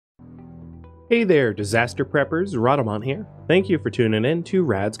Hey there, disaster preppers, Rhadamant here. Thank you for tuning in to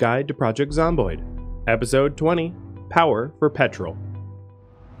Rad's Guide to Project Zomboid, Episode 20, Power for Petrol.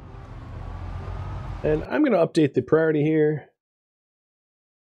 And I'm going to update the priority here.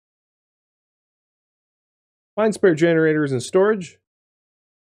 Find spare generators and storage.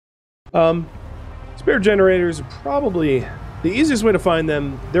 Spare generators are probably the easiest way to find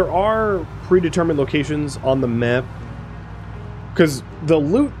them. There are predetermined locations on the map, because the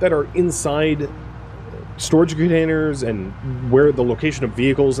loot that are inside storage containers and where the location of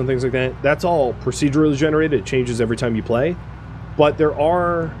vehicles and things like that, that's all procedurally generated. It changes every time you play. But there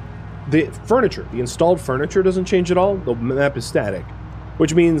are the furniture. The installed furniture doesn't change at all. The map is static.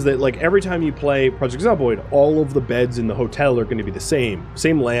 Which means that like every time you play Project Zomboid, all of the beds in the hotel are going to be the same.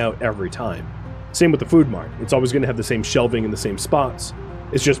 Same layout every time. Same with the food mart. It's always going to have the same shelving in the same spots.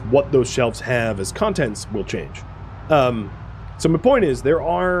 It's just what those shelves have as contents will change. So my point is, there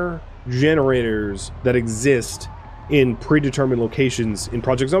are generators that exist in predetermined locations in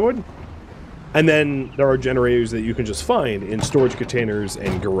Project Zomboid, and then there are generators that you can just find in storage containers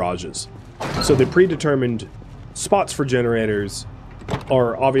and garages. So the predetermined spots for generators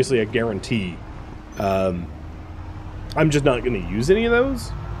are obviously a guarantee. I'm just not going to use any of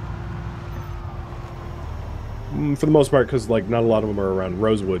those. For the most part, because like not a lot of them are around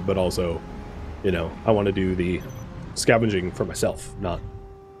Rosewood, but also, you know, I want to do the scavenging for myself, not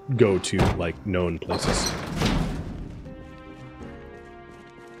go to like known places.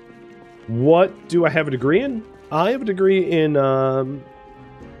 What do I have a degree in? I have a degree in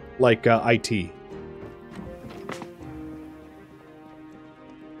IT.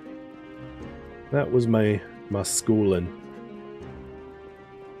 That was my schooling.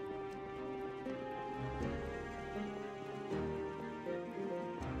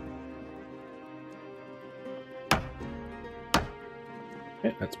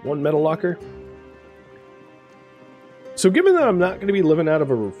 Okay, that's one metal locker. So given that I'm not going to be living out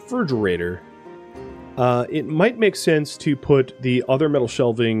of a refrigerator, it might make sense to put the other metal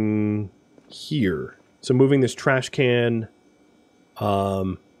shelving here. So moving this trash can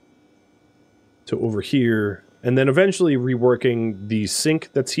to over here, and then eventually reworking the sink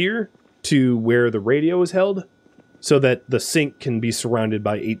that's here to where the radio is held, so that the sink can be surrounded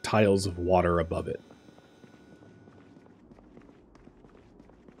by 8 tiles of water above it.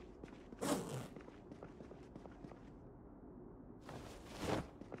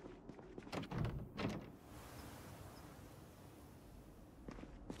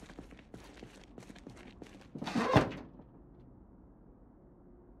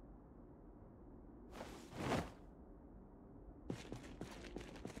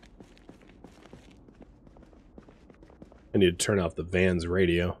 I need to turn off the van's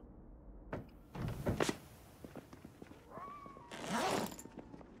radio.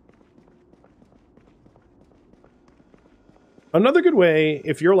 Another good way,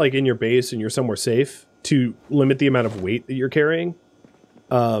 if you're like in your base and you're somewhere safe, to limit the amount of weight that you're carrying,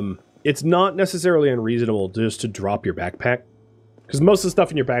 it's not necessarily unreasonable just to drop your backpack. Because most of the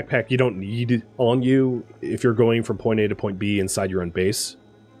stuff in your backpack you don't need on you if you're going from point A to point B inside your own base.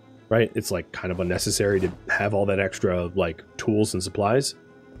 Right? It's like kind of unnecessary to have all that extra like tools and supplies.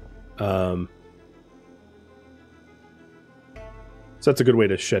 So that's a good way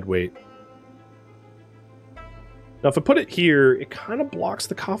to shed weight. Now if I put it here, it kind of blocks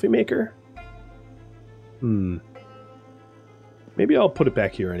the coffee maker. Maybe I'll put it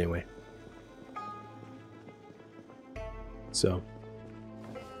back here anyway. So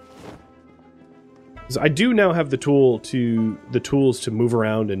I do now have the tools to move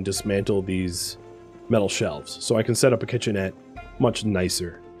around and dismantle these metal shelves, so I can set up a kitchenette much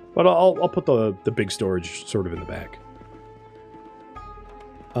nicer. But I'll put the big storage sort of in the back.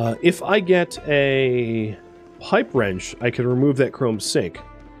 If I get a pipe wrench, I can remove that chrome sink,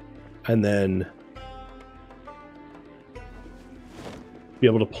 and then be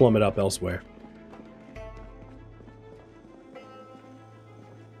able to plumb it up elsewhere.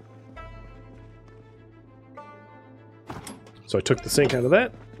 So I took the sink out of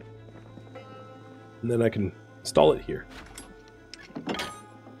that, and then I can install it here.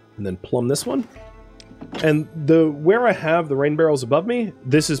 And then plumb this one. And where I have the rain barrels above me,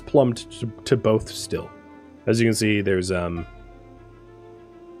 this is plumbed to both still. As you can see, there's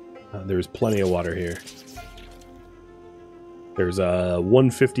plenty of water here. There's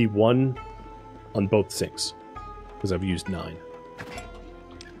 151 on both sinks, because I've used 9.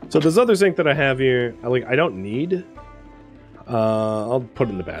 So this other sink that I have here, I don't need. I'll put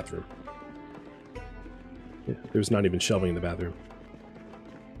it in the bathroom. Yeah, there's not even shelving in the bathroom.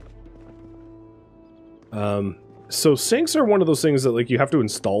 So sinks are one of those things that like you have to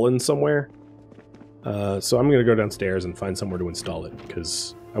install in somewhere. So I'm going to go downstairs and find somewhere to install it,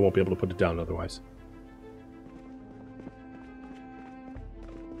 because I won't be able to put it down otherwise.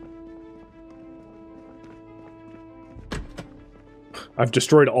 I've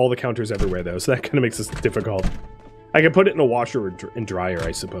destroyed all the counters everywhere, though, so that kind of makes this difficult. I can put it in a washer and dryer,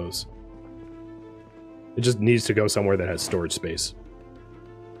 I suppose. It just needs to go somewhere that has storage space.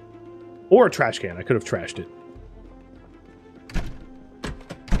 Or a trash can. I could have trashed it.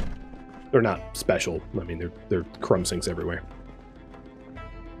 They're not special. I mean, they're crumb sinks everywhere.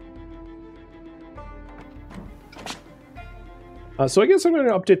 So I guess I'm going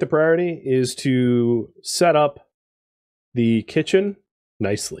to update the priority is to set up the kitchen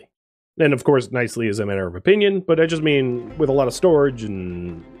nicely. And of course, nicely is a matter of opinion, but I just mean with a lot of storage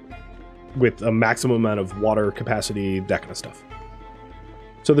and with a maximum amount of water capacity, that kind of stuff.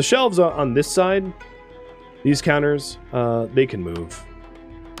 So the shelves on this side, these counters, they can move.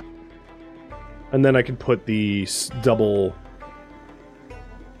 And then I can put the double...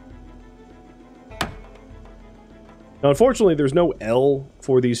 Now, unfortunately, there's no L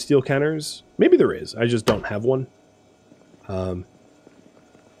for these steel counters. Maybe there is. I just don't have one. But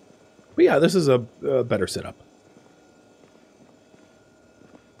yeah, this is a better setup.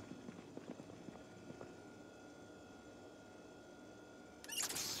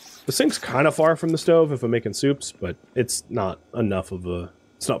 The sink's kind of far from the stove if I'm making soups, but it's not enough of a...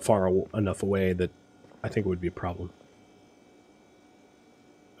 It's not far enough away that I think it would be a problem.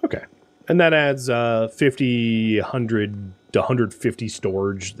 Okay. And that adds 50, 100 to 150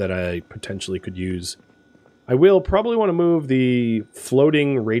 storage that I potentially could use. I will probably want to move the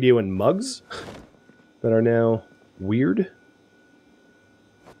floating radio and mugs that are now weird.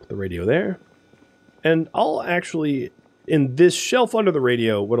 Put the radio there. And I'll actually, in this shelf under the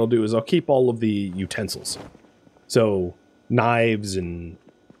radio, what I'll do is I'll keep all of the utensils. So, knives and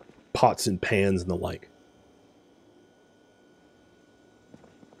pots and pans and the like.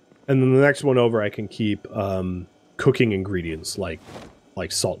 And then the next one over I can keep cooking ingredients like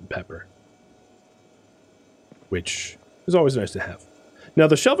salt and pepper. Which is always nice to have. Now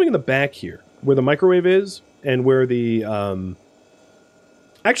the shelving in the back here, where the microwave is, and where the...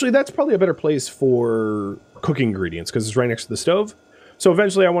 actually, that's probably a better place for cooking ingredients, because it's right next to the stove. So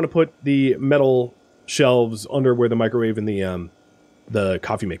eventually I want to put the metal shelves under where the microwave and the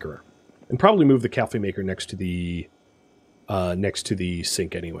coffee maker are. And probably move the coffee maker next to the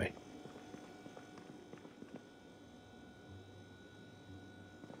sink anyway.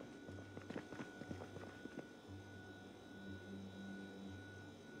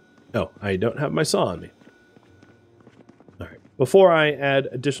 Oh, I don't have my saw on me. All right. Before I add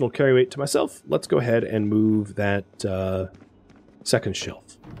additional carry weight to myself, let's go ahead and move that second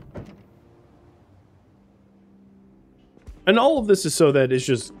shelf. And all of this is so that it's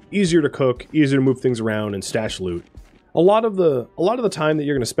just easier to cook, easier to move things around and stash loot. A lot of the time that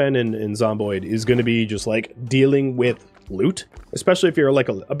you're going to spend in Zomboid is going to be just like dealing with loot, especially if you're like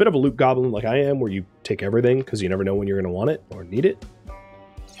a bit of a loot goblin like I am, where you take everything because you never know when you're going to want it or need it.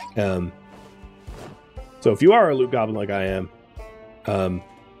 So if you are a loot goblin like I am,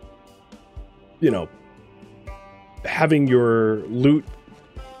 you know, having your loot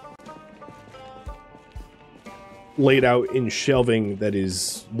laid out in shelving that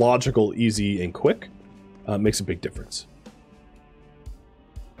is logical, easy, and quick makes a big difference.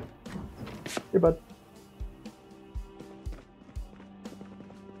 Hey, bud.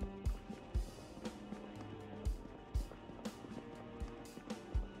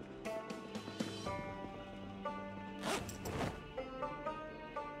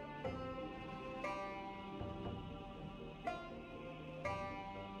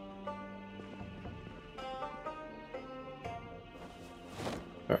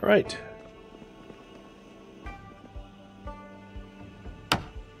 All right.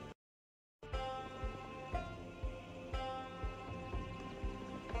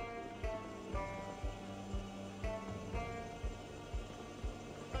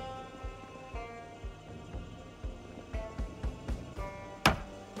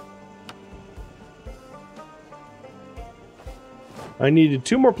 I needed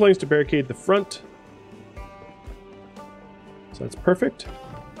 2 more planks to barricade the front. So that's perfect.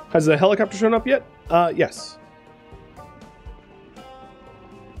 Has the helicopter shown up yet? Yes.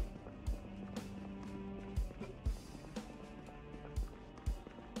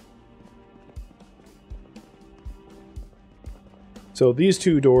 So these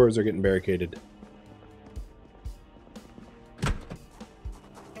 2 doors are getting barricaded.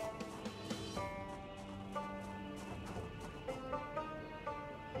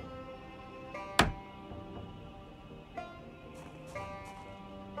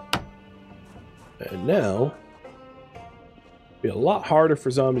 And now, it'll be a lot harder for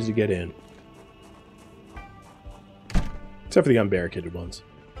zombies to get in. Except for the unbarricaded ones.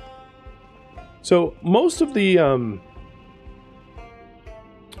 So, most of the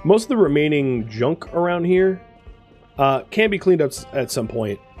remaining junk around here can be cleaned up at some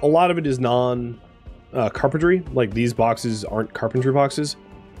point. A lot of it is non-carpentry. Like, these boxes aren't carpentry boxes.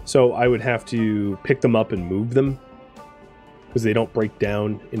 So, I would have to pick them up and move them, because they don't break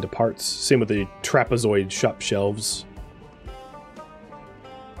down into parts. Same with the trapezoid shop shelves.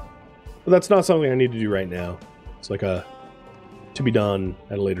 But that's not something I need to do right now. It's like a to be done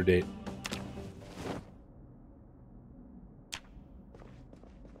at a later date.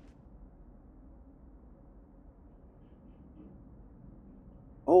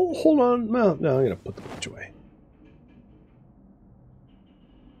 Oh, hold on. No, I'm gonna put the bunch away.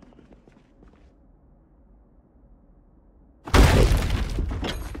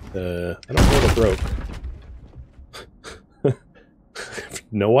 I don't know what I broke.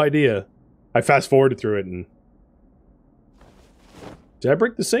 No idea. I fast forwarded through it and... Did I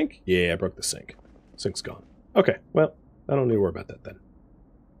break the sink? Yeah, I broke the sink. Sink's gone. Okay, well, I don't need to worry about that then.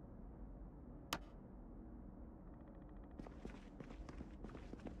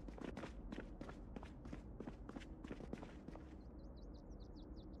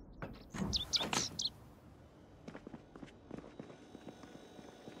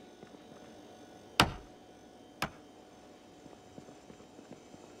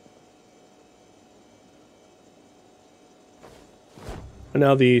 And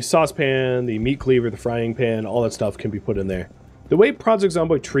now the saucepan, the meat cleaver, the frying pan, all that stuff can be put in there. The way Project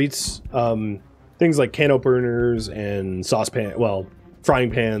Zomboid treats things like can openers and saucepan, well, frying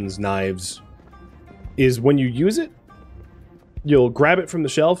pans, knives, is when you use it, you'll grab it from the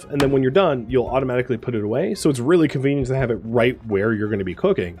shelf, and then when you're done, you'll automatically put it away. So it's really convenient to have it right where you're going to be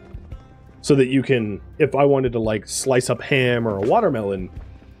cooking. So that you can, if I wanted to like slice up ham or a watermelon,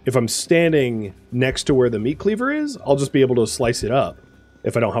 if I'm standing next to where the meat cleaver is, I'll just be able to slice it up.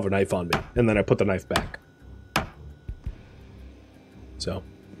 If I don't have a knife on me, and then I put the knife back. So,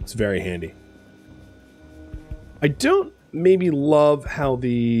 it's very handy. I don't maybe love how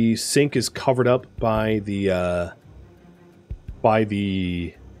the sink is covered up by the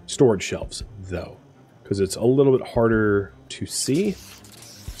storage shelves, though. Because it's a little bit harder to see.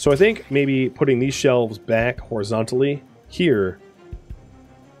 So I think maybe putting these shelves back horizontally here,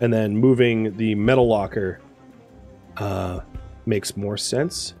 and then moving the metal locker, makes more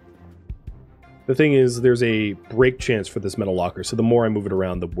sense. The thing is, there's a break chance for this metal locker, so the more I move it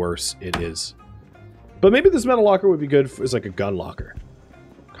around, the worse it is. But maybe this metal locker would be good as like a gun locker.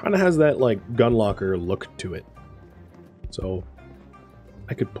 Kind of has that like gun locker look to it. So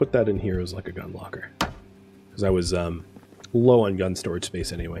I could put that in here as like a gun locker. Because I was low on gun storage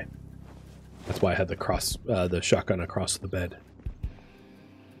space anyway. That's why I had the shotgun across the bed.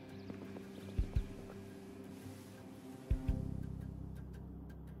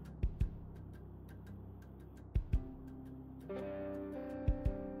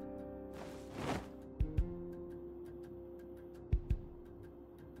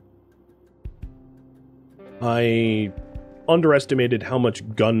 I underestimated how much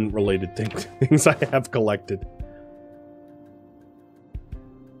gun-related things I have collected.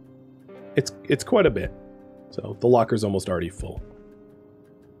 It's quite a bit. So the locker's almost already full.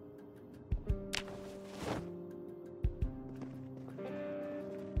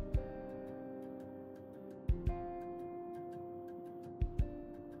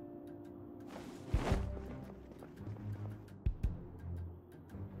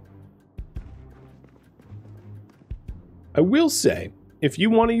 I will say, if you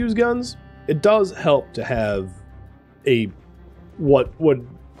want to use guns, it does help to have what would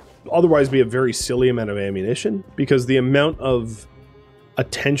otherwise be a very silly amount of ammunition, because the amount of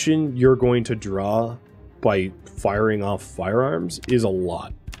attention you're going to draw by firing off firearms is a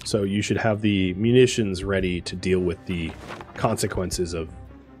lot. So you should have the munitions ready to deal with the consequences of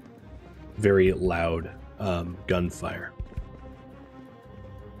very loud gunfire.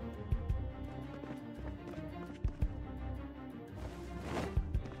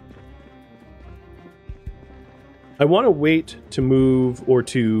 I want to wait to move or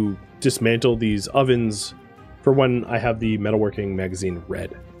to dismantle these ovens for when I have the metalworking magazine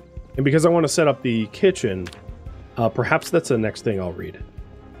read. And because I want to set up the kitchen, perhaps that's the next thing I'll read.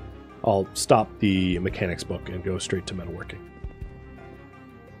 I'll stop the mechanics book and go straight to metalworking.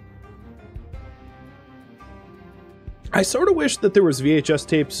 I sort of wish that there was VHS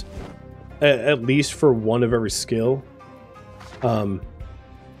tapes, at least for one of every skill.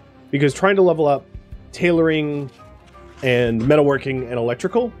 Because trying to level up tailoring and metalworking and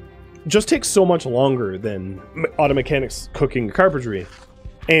electrical just takes so much longer than auto mechanics, cooking, carpentry,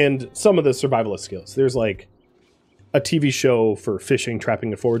 and some of the survivalist skills. There's like a TV show for fishing,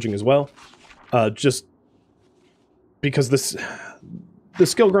 trapping, and foraging as well. Just because the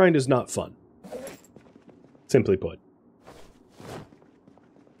skill grind is not fun, simply put.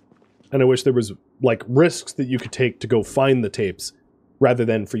 And I wish there was like risks that you could take to go find the tapes rather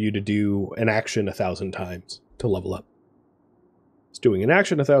than for you to do an action 1,000 times to level up. Just doing an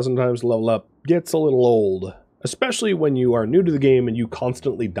action 1,000 times to level up gets a little old, especially when you are new to the game and you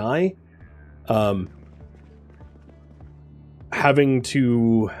constantly die. Having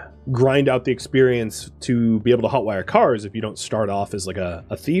to grind out the experience to be able to hotwire cars if you don't start off as like a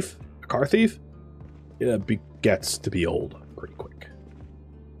thief, a car thief, it gets to be old pretty quick.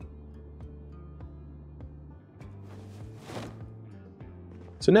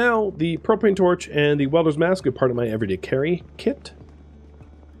 So now the propane torch and the welder's mask are part of my everyday carry kit.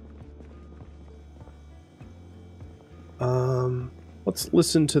 Let's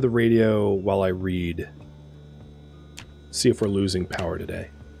listen to the radio while I read. See if we're losing power today.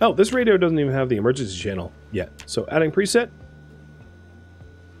 Oh, this radio doesn't even have the emergency channel yet. So adding preset.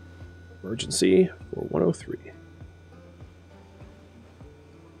 Emergency for 103.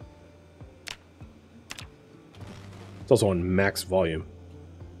 It's also on max volume.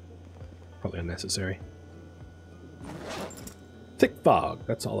 Probably unnecessary. Thick fog,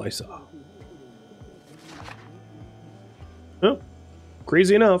 that's all I saw. Oh,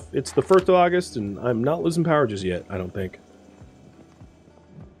 crazy enough, it's the 1st of August and I'm not losing power just yet, I don't think.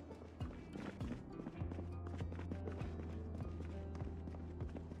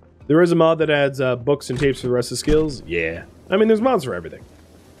 There is a mod that adds books and tapes for the rest of the skills. Yeah. I mean, there's mods for everything,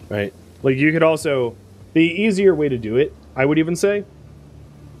 right? Like, you could also... The easier way to do it, I would even say,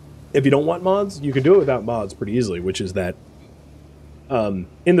 if you don't want mods, you can do it without mods pretty easily, which is that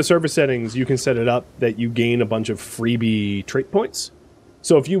in the server settings, you can set it up that you gain a bunch of freebie trait points.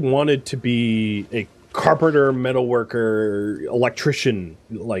 So if you wanted to be a carpenter, metalworker, electrician,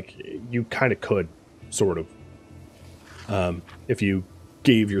 like, you kind of could, sort of. If you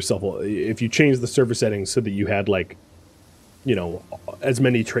gave yourself, if you changed the server settings so that you had, like, you know, as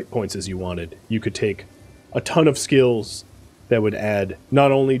many trait points as you wanted, you could take a ton of skills that would add not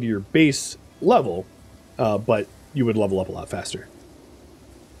only to your base level, but you would level up a lot faster.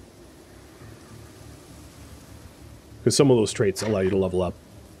 Because some of those traits allow you to level up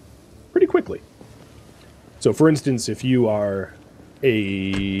pretty quickly. So for instance, if you are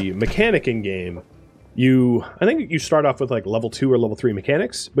a mechanic in game, I think you start off with like level 2 or level 3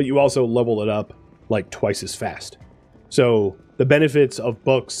 mechanics, but you also level it up like twice as fast. So the benefits of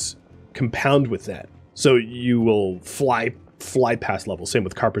books compound with that. So you will fly past levels. Same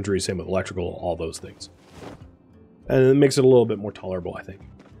with carpentry, same with electrical, all those things. And it makes it a little bit more tolerable, I think.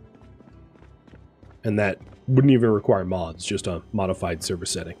 And that wouldn't even require mods, just a modified server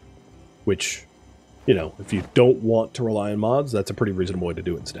setting. Which, you know, if you don't want to rely on mods, that's a pretty reasonable way to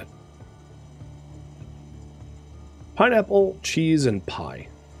do it instead. Pineapple, cheese, and pie.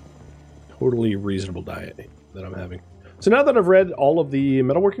 Totally reasonable diet that I'm having. So now that I've read all of the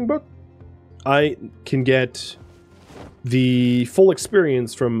metalworking book, I can get the full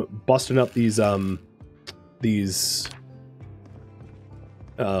experience from busting up these old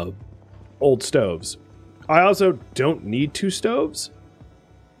stoves. I also don't need 2 stoves,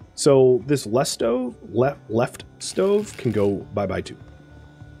 so this left stove can go bye-bye too.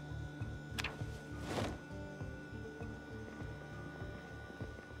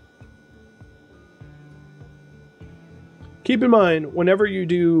 Keep in mind, whenever you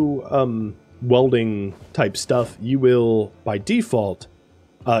do welding type stuff, you will, by default,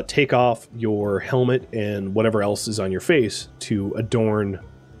 take off your helmet and whatever else is on your face to adorn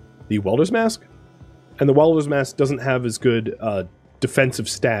the welder's mask. And the welder's mask doesn't have as good defensive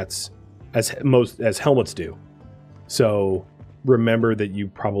stats as helmets do. So remember that you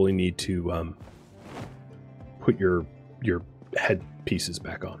probably need to put your head pieces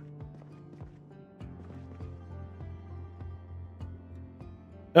back on.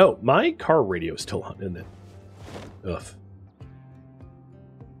 Oh, my car radio is still on, isn't it? Ugh.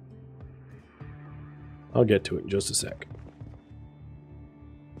 I'll get to it in just a sec.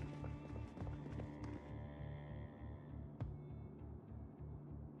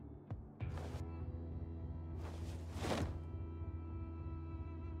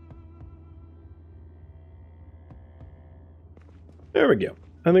 There we go.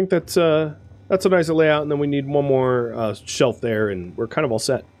 I think that's a nice layout, and then we need one more shelf there, and we're kind of all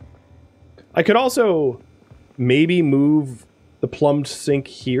set. I could also maybe move the plumbed sink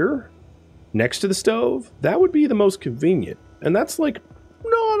here, next to the stove. That would be the most convenient. And that's like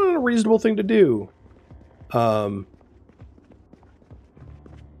not a reasonable thing to do.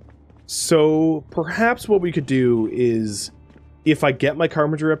 So perhaps what we could do is, if I get my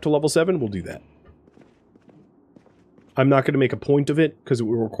carpentry up to level 7, we'll do that. I'm not going to make a point of it because it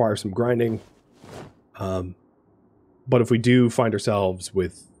will require some grinding. But if we do find ourselves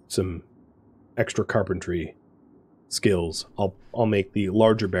with some extra carpentry skills, I'll make the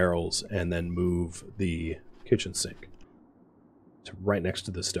larger barrels and then move the kitchen sink to right next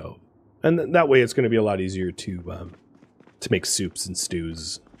to the stove. And that way it's going to be a lot easier to make soups and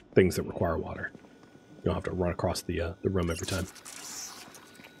stews, things that require water. You don't have to run across the room every time.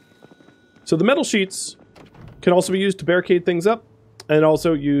 So the metal sheets can also be used to barricade things up and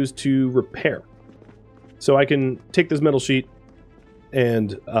also used to repair. So I can take this metal sheet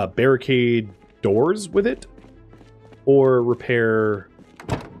and barricade doors with it, or repair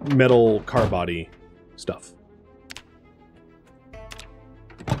metal car body stuff.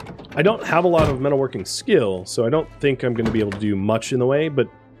 I don't have a lot of metalworking skill, so I don't think I'm going to be able to do much in the way, but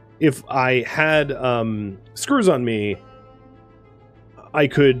if I had screws on me, I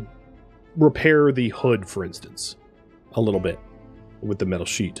could repair the hood, for instance, a little bit with the metal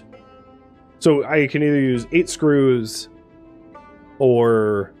sheet. So I can either use 8 screws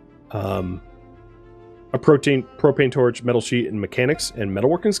or a propane torch, metal sheet, and mechanics and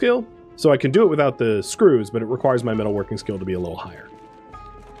metalworking skill. So I can do it without the screws, but it requires my metalworking skill to be a little higher.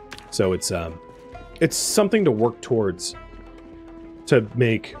 So it's something to work towards to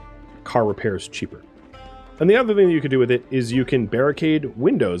make car repairs cheaper. And the other thing that you could do with it is you can barricade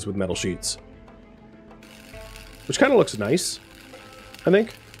windows with metal sheets, which kind of looks nice, I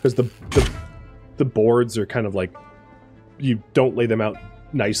think, because the boards are kind of like, you don't lay them out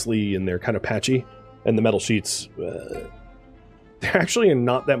nicely and they're kind of patchy, and the metal sheets, they're actually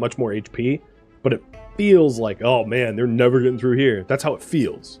not that much more HP, but it feels like, oh man, they're never getting through here. That's how it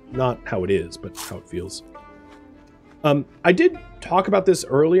feels. Not how it is, but how it feels. I did talk about this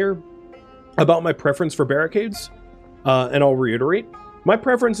earlier, about my preference for barricades, and I'll reiterate. My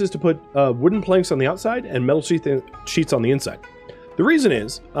preference is to put wooden planks on the outside and metal sheets on the inside. The reason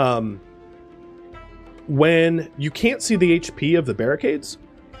is, when you can't see the HP of the barricades,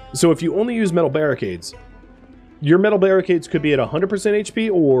 so if you only use metal barricades, your metal barricades could be at 100% HP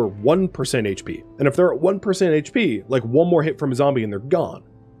or 1% HP. And if they're at 1% HP, like one more hit from a zombie and they're gone.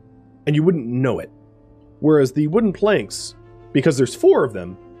 And you wouldn't know it. Whereas the wooden planks, because there's 4 of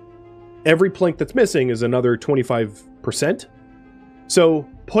them, every plank that's missing is another 25%. So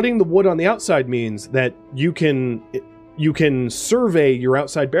putting the wood on the outside means that you can survey your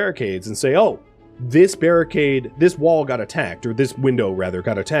outside barricades and say, oh, this barricade, this wall got attacked, or this window rather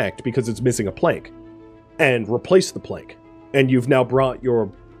got attacked because it's missing a plank, and replace the plank. And you've now brought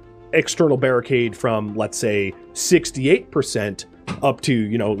your external barricade from, let's say, 68% up to,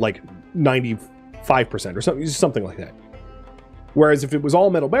 you know, like 95% or something like that. Whereas if it was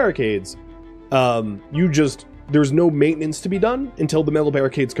all metal barricades, there's no maintenance to be done until the metal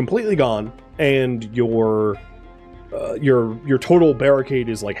barricade's completely gone and your total barricade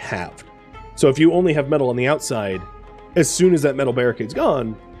is like halved. So if you only have metal on the outside, as soon as that metal barricade's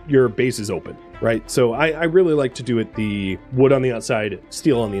gone, your base is open, right? So I really like to do it the wood on the outside,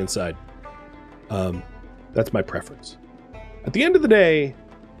 steel on the inside. That's my preference. At the end of the day,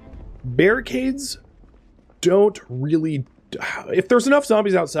 barricades don't really... If there's enough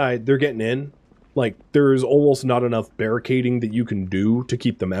zombies outside, they're getting in. Like, there's almost not enough barricading that you can do to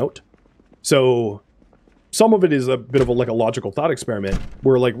keep them out. So some of it is a bit of a logical thought experiment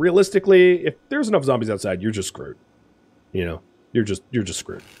where, like, realistically, if there's enough zombies outside, you're just screwed. You know, you're just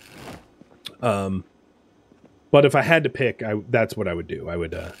screwed. But if I had to pick, that's what I would do. I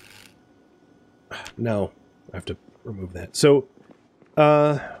would, no, I have to remove that. So,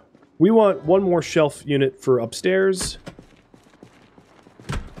 we want one more shelf unit for upstairs.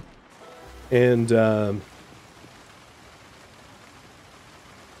 And, let's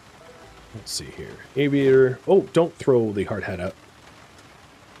see here. Aviator. Oh, don't throw the hard hat out.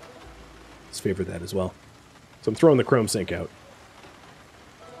 Let's favor that as well. So I'm throwing the chrome sink out.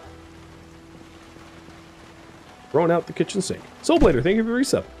 Throwing out the kitchen sink. Soulblader, thank you for the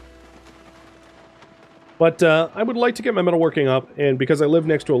resub. But I would like to get my metalworking up, and because I live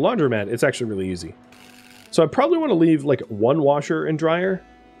next to a laundromat, it's actually really easy. So I probably want to leave like one washer and dryer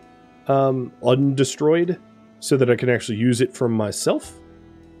undestroyed so that I can actually use it for myself.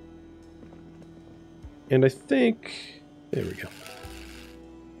 And I think... There we go.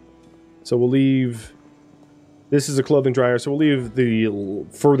 So we'll leave... This is a clothing dryer, so we'll leave the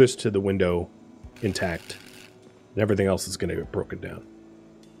furthest to the window intact. And everything else is going to get broken down.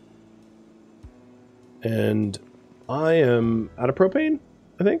 And I am out of propane.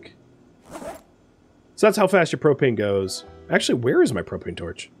 I think. So that's how fast your propane goes. Actually, where is my propane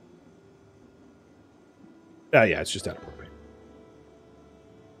torch? Yeah, it's just out of propane.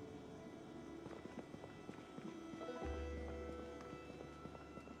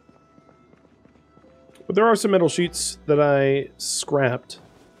 But there are some metal sheets that I scrapped,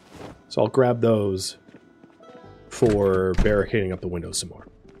 so I'll grab those for barricading up the windows some more.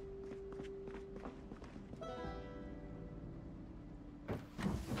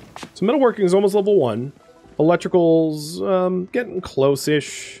 So metalworking is almost level 1. Electrical's getting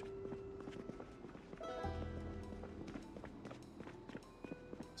close-ish.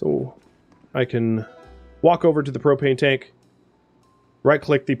 So I can walk over to the propane tank,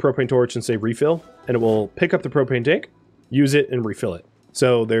 right-click the propane torch and say refill, and it will pick up the propane tank, use it, and refill it.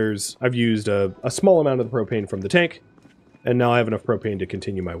 So I've used a small amount of the propane from the tank, and now I have enough propane to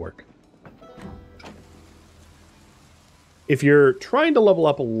continue my work. If you're trying to level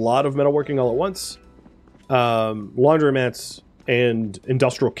up a lot of metalworking all at once, laundromats and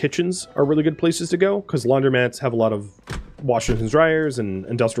industrial kitchens are really good places to go, because laundromats have a lot of washers and dryers, and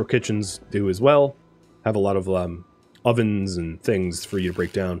industrial kitchens do as well. Have a lot of ovens and things for you to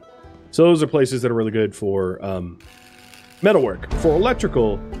break down. So those are places that are really good for metalwork. For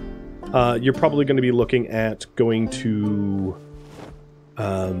electrical, you're probably going to be looking at going to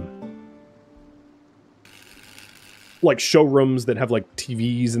like showrooms that have like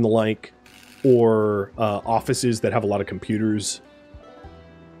TVs and the like, or offices that have a lot of computers.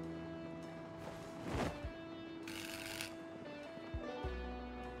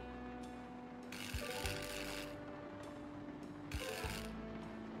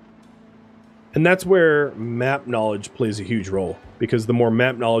 And that's where map knowledge plays a huge role, because the more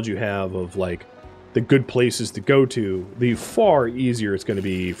map knowledge you have of like the good places to go to, the far easier it's going to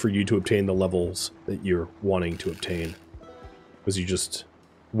be for you to obtain the levels that you're wanting to obtain, because you just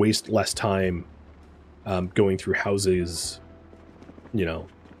waste less time going through houses, you know,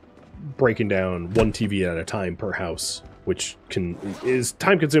 breaking down one TV at a time per house, which is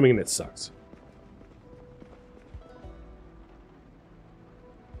time consuming and it sucks.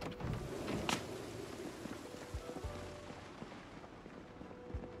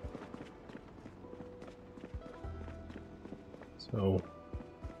 So,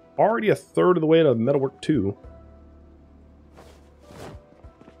 already a third of the way to Metalwork 2.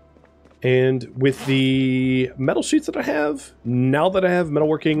 And with the metal sheets that I have, now that I have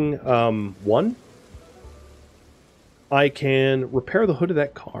Metalworking 1, I can repair the hood of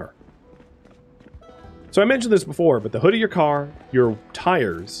that car. So I mentioned this before, but the hood of your car, your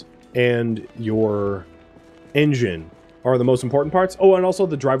tires, and your engine are the most important parts. Oh, and also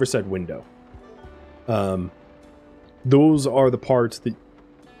the driver's side window. Those are the parts that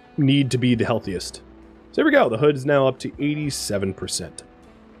need to be the healthiest. So there we go. The hood is now up to 87%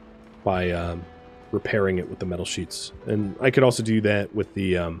 by repairing it with the metal sheets. And I could also do that with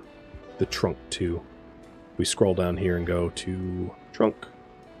the trunk too. We scroll down here and go to trunk.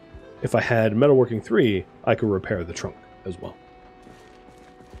 If I had Metalworking 3, I could repair the trunk as well.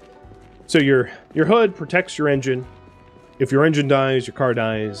 So your hood protects your engine. If your engine dies, your car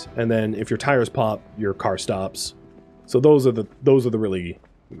dies, and then if your tires pop, your car stops. So those are the really,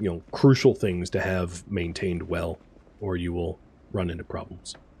 you know, crucial things to have maintained well, or you will run into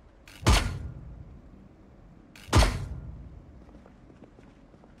problems.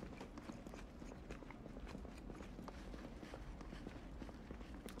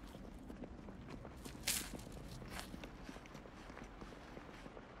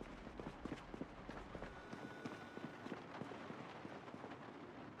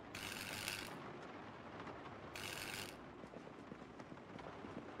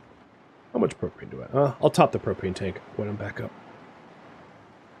 How much propane do I... I'll top the propane tank when I'm back up.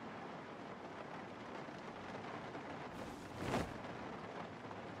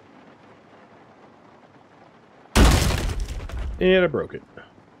 And I broke it.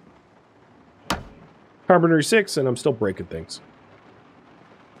 Carpentry 6, and I'm still breaking things.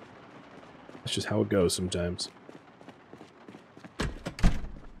 That's just how it goes sometimes.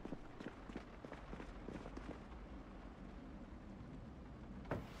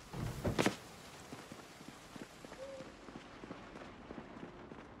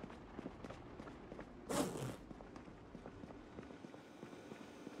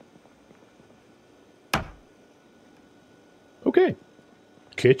 Okay,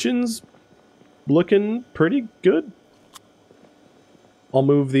 kitchen's looking pretty good. I'll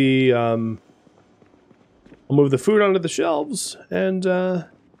move the food onto the shelves, and then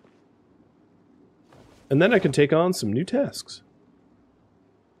I can take on some new tasks.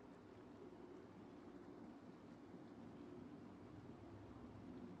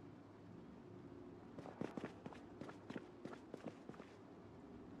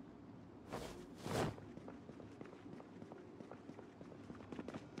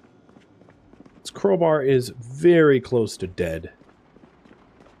 crowbar is very close to dead.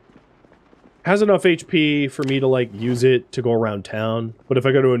 Has enough HP for me to, like, use it to go around town. But if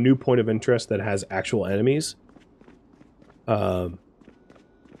I go to a new point of interest that has actual enemies, I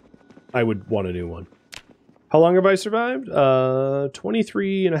would want a new one. How long have I survived?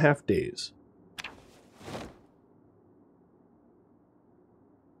 23 and a half days.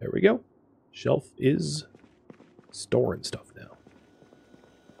 There we go. Shelf is storing stuff now.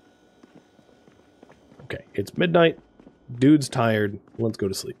 Okay, it's midnight. Dude's tired. Let's go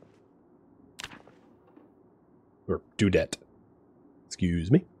to sleep. Or dudette. Excuse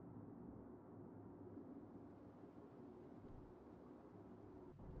me.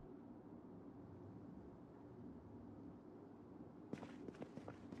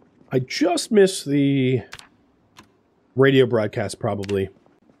 I just missed the radio broadcast, probably.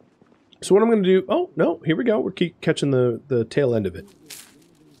 So what I'm going to do... Oh, no, here we go. We're keep catching the tail end of it.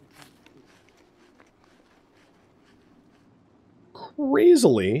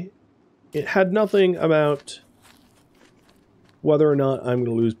 Crazily, it had nothing about whether or not I'm going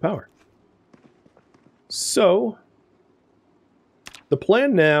to lose power. So, the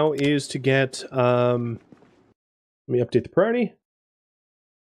plan now is to get... let me update the priority.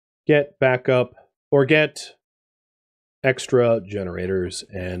 Get backup, or get extra generators,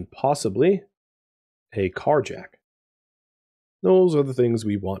 and possibly a car jack. Those are the things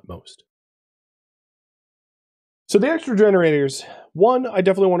we want most. So the extra generators, one, I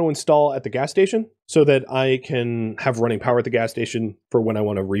definitely want to install at the gas station so that I can have running power at the gas station for when I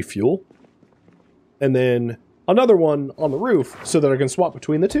want to refuel. And then another one on the roof so that I can swap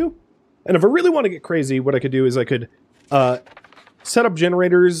between the two. And if I really want to get crazy, what I could do is I could set up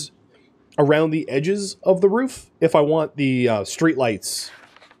generators around the edges of the roof if I want the street lights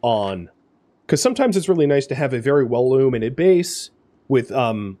on. Because sometimes it's really nice to have a very well illuminated base with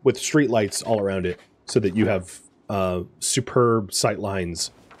street lights all around it so that you have superb sight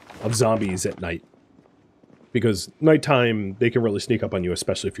lines of zombies at night. Because nighttime, they can really sneak up on you,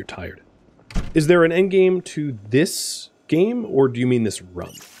 especially if you're tired. Is there an end game to this game, or do you mean this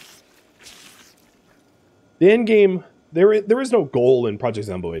run? The end game... There is no goal in Project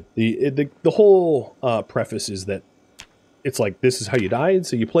Zomboid. The whole preface is that it's like, this is how you died,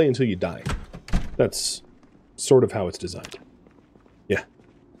 so you play until you die. That's sort of how it's designed. Yeah.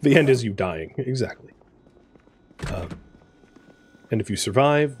 The end is you dying. Exactly. And if you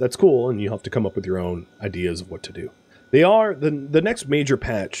survive, that's cool, and you have to come up with your own ideas of what to do. They are... The next major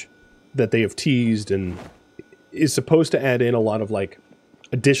patch that they have teased and is supposed to add in a lot of, like,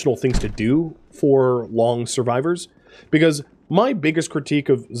 additional things to do for long survivors. Because my biggest critique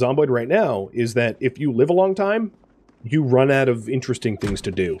of Zomboid right now is that if you live a long time, you run out of interesting things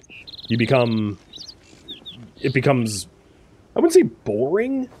to do. You become... It becomes... I wouldn't say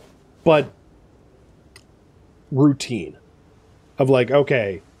boring, but routine. Of like,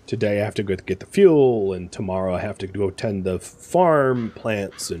 okay, today I have to go get the fuel, and tomorrow I have to go tend the farm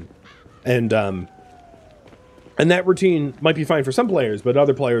plants, and that routine might be fine for some players, but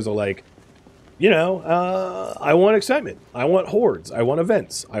other players are like, you know, I want excitement. I want hordes. I want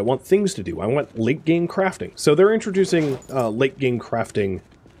events. I want things to do. I want late-game crafting. So they're introducing late-game crafting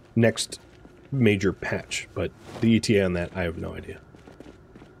next major patch, but the ETA on that, I have no idea.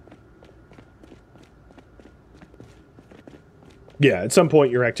 Yeah, at some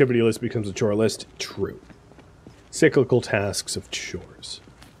point your activity list becomes a chore list. True. Cyclical tasks of chores.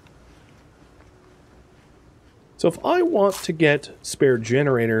 So if I want to get spare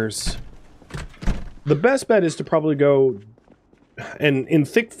generators... The best bet is to probably go, and in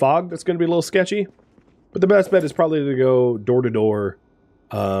thick fog, that's going to be a little sketchy, but the best bet is probably to go door to door,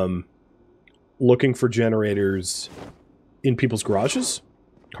 looking for generators in people's garages,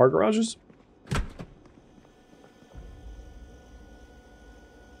 car garages.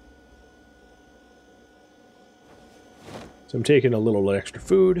 So I'm taking a little extra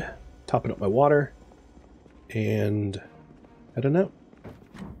food, topping up my water, and heading out.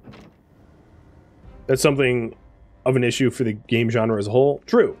 That's something of an issue for the game genre as a whole.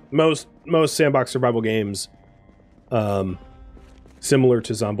 True. Most sandbox survival games, similar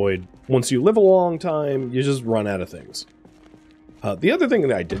to Zomboid, once you live a long time, you just run out of things. The other thing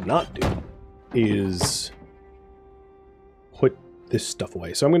that I did not do is put this stuff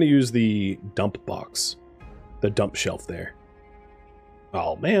away. So I'm going to use the dump box, the dump shelf there.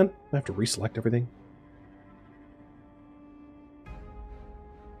 Oh man, I have to reselect everything.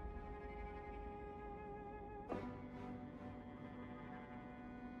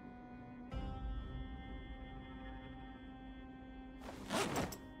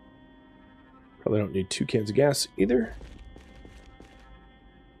 Probably don't need 2 cans of gas either.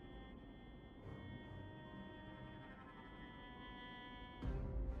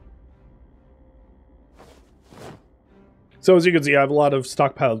 So as you can see, I have a lot of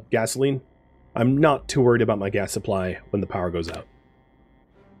stockpiled gasoline. I'm not too worried about my gas supply when the power goes out.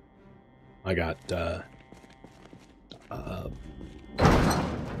 I got, I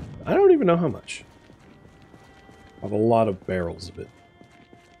don't even know how much. I have a lot of barrels of it.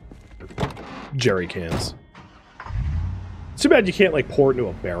 Jerry cans. It's too bad you can't, like, pour it into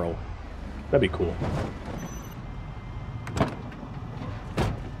a barrel. That'd be cool.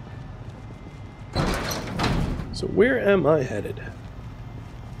 So where am I headed?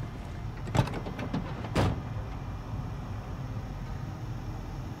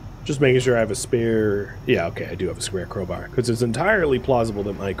 Just making sure I have a spare... Yeah, okay, I do have a spare crowbar. Because it's entirely plausible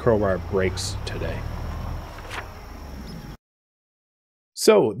that my crowbar breaks today.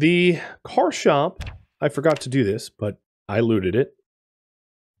 So, the car shop... I forgot to do this, but I looted it.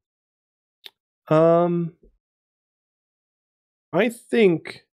 I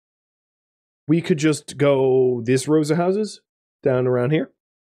think we could just go this rows of houses down around here.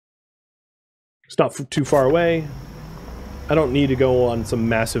 It's not too far away. I don't need to go on some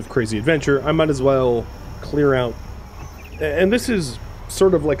massive crazy adventure. I might as well clear out. And this is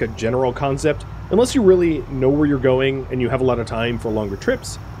sort of like a general concept. Unless you really know where you're going and you have a lot of time for longer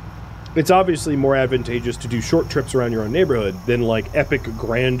trips, it's obviously more advantageous to do short trips around your own neighborhood than like epic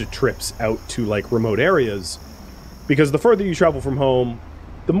grand trips out to like remote areas. Because the further you travel from home,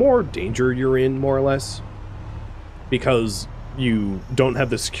 the more danger you're in, more or less. Because you don't have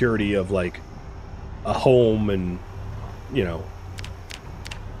the security of like a home and, you know.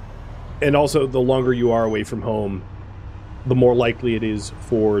 And also, the longer you are away from home, the more likely it is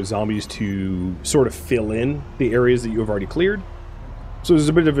for zombies to sort of fill in the areas that you have already cleared. So there's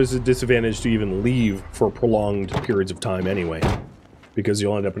a bit of a disadvantage to even leave for prolonged periods of time anyway, because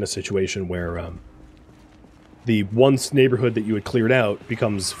you'll end up in a situation where the once neighborhood that you had cleared out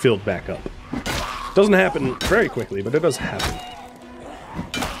becomes filled back up. Doesn't happen very quickly, but it does happen.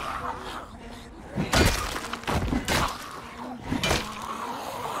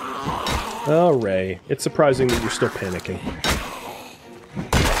 Oh, Ray, it's surprising that you're still panicking.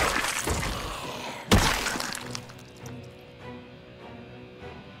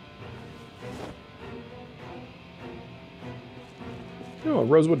 Oh, a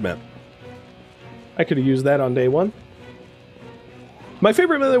Rosewood map. I could have used that on day one. My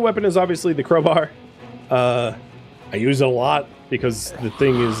favorite melee weapon is obviously the crowbar. I use it a lot because the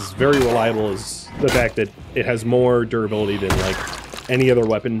thing is very reliable, is the fact that it has more durability than like any other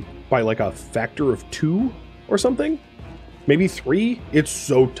weapon by like a factor of 2 or something. Maybe 3. It's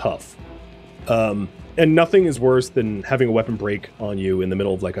so tough. And nothing is worse than having a weapon break on you in the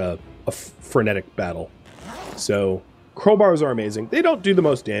middle of like a frenetic battle. So crowbars are amazing. They don't do the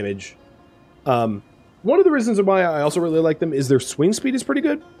most damage. One of the reasons why I also really like them is their swing speed is pretty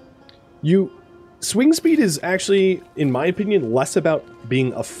good. Swing speed is actually, in my opinion, less about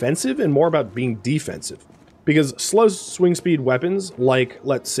being offensive and more about being defensive. Because slow swing speed weapons, like,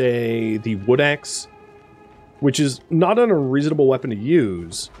 let's say, the wood axe, which is not an unreasonable weapon to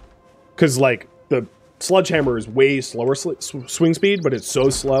use, because, like, the sledgehammer is way slower swing speed, but it's so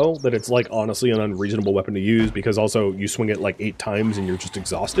slow that it's, like, honestly an unreasonable weapon to use, because also you swing it, like, 8 times and you're just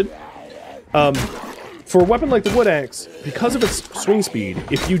exhausted. For a weapon like the wood axe, because of its swing speed,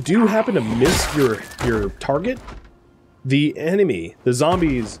 if you do happen to miss your target, the enemy, the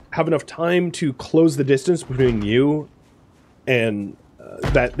zombies, have enough time to close the distance between you and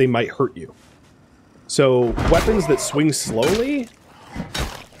that they might hurt you. So weapons that swing slowly,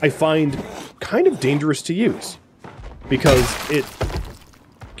 I find kind of dangerous to use, because it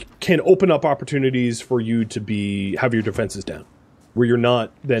can open up opportunities for you to have your defenses down, where you're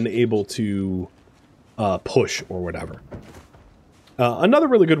not then able to push or whatever. Another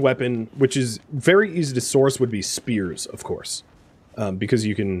really good weapon, which is very easy to source, would be spears, of course, because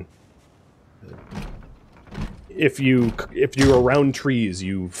you can. If you're around trees,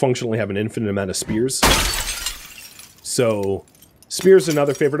 you functionally have an infinite amount of spears. So, spears are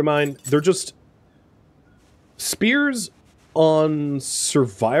another favorite of mine. They're just spears on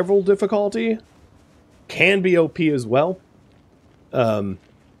survival difficulty can be OP as well.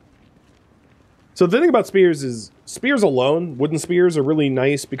 So the thing about spears is, spears alone, wooden spears, are really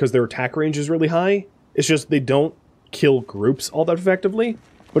nice because their attack range is really high. It's just they don't kill groups all that effectively.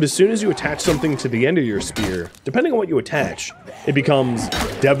 But as soon as you attach something to the end of your spear, depending on what you attach, it becomes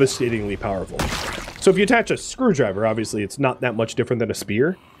devastatingly powerful. So if you attach a screwdriver, obviously it's not that much different than a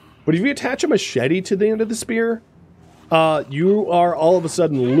spear. But if you attach a machete to the end of the spear, you are all of a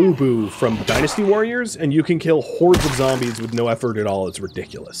sudden Lubu from Dynasty Warriors, and you can kill hordes of zombies with no effort at all. It's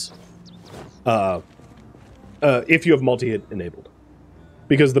ridiculous. If you have multi-hit enabled.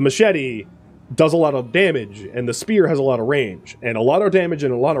 Because the machete does a lot of damage, and the spear has a lot of range, and a lot of damage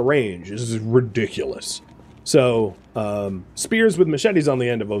and a lot of range is ridiculous. So, spears with machetes on the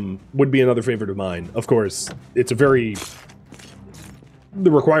end of them would be another favorite of mine. Of course, it's a very...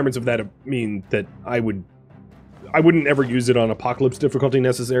 The requirements of that mean that I wouldn't ever use it on Apocalypse difficulty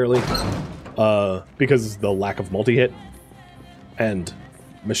necessarily, because the lack of multi-hit, and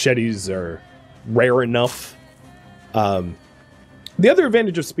machetes are rare enough. The other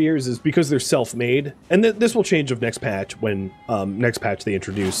advantage of spears is because they're self-made, and this will change of next patch when next patch they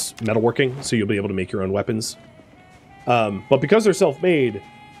introduce metalworking, so you'll be able to make your own weapons. But because they're self-made,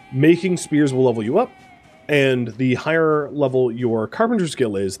 making spears will level you up, and the higher level your carpenter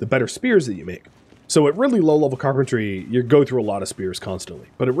skill is, the better spears that you make. So at really low-level carpentry, you go through a lot of spears constantly.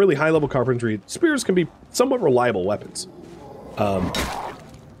 But at really high-level carpentry, spears can be somewhat reliable weapons.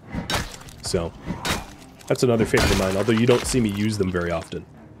 So, that's another favorite of mine, although you don't see me use them very often.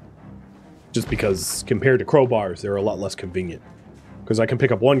 Just because, compared to crowbars, they're a lot less convenient. Because I can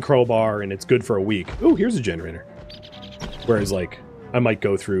pick up one crowbar and it's good for a week. Ooh, here's a generator. Whereas, like, I might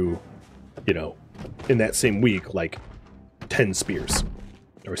go through, you know, in that same week, like, 10 spears.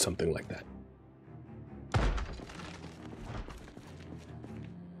 Or something like that.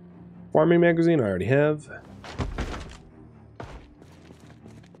 Farming magazine, I already have.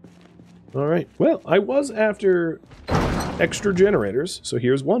 Alright, well, I was after extra generators, so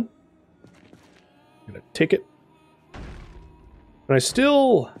here's one. I'm gonna take it. And I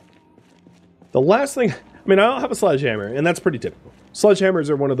still... The last thing... I mean, I don't have a sledgehammer, and that's pretty typical. Sledgehammers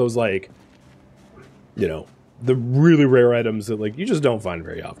are one of those, like, you know, the really rare items that, like, you just don't find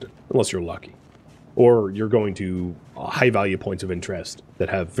very often, unless you're lucky. Or you're going to high-value points of interest that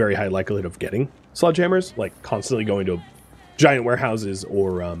have very high likelihood of getting sledgehammers, like constantly going to giant warehouses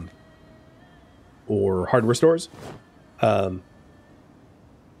or hardware stores. Yeah.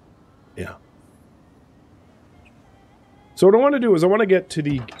 So what I want to do is I want to get to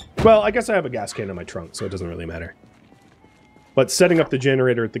the... Well, I guess I have a gas can in my trunk, so it doesn't really matter. But setting up the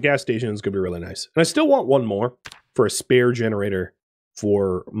generator at the gas station is going to be really nice. And I still want one more for a spare generator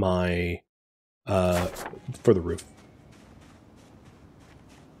for my... for the roof.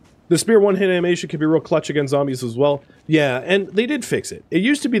 The spear one-hit animation can be real clutch against zombies as well. Yeah, and they did fix it. It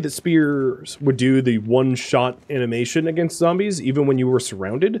used to be that spears would do the one-shot animation against zombies even when you were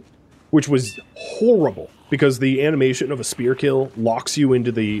surrounded, which was horrible because the animation of a spear kill locks you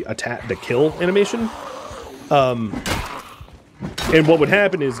into the kill animation. And what would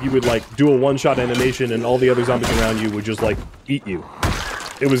happen is you would like do a one-shot animation and all the other zombies around you would just like eat you.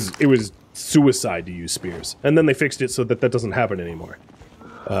 It was suicide to use spears. And then they fixed it so that that doesn't happen anymore.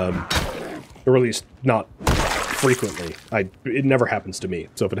 Or at least not frequently. It never happens to me.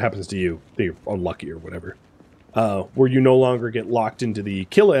 So if it happens to you, you're unlucky or whatever. Where you no longer get locked into the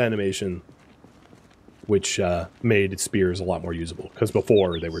kill animation, which made spears a lot more usable. Because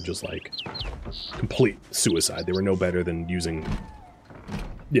before, they were just like complete suicide. They were no better than using,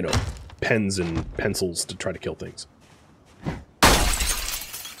 you know, pens and pencils to try to kill things.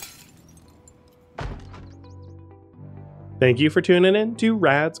 Thank you for tuning in to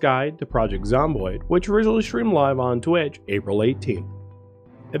Rad's Guide to Project Zomboid, which originally streamed live on Twitch April 18th.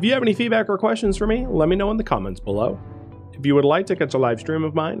 If you have any feedback or questions for me, let me know in the comments below. If you would like to catch a live stream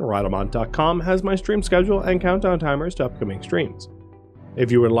of mine, Rhadamant.com has my stream schedule and countdown timers to upcoming streams.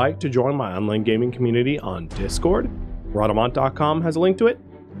 If you would like to join my online gaming community on Discord, Rhadamant.com has a link to it,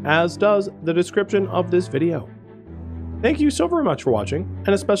 as does the description of this video. Thank you so very much for watching,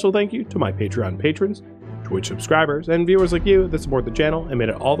 and a special thank you to my Patreon patrons, Twitch subscribers, and viewers like you that support the channel and made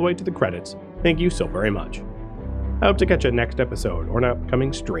it all the way to the credits. Thank you so very much. I hope to catch you next episode or an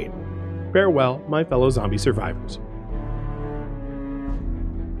upcoming stream. Farewell, my fellow zombie survivors.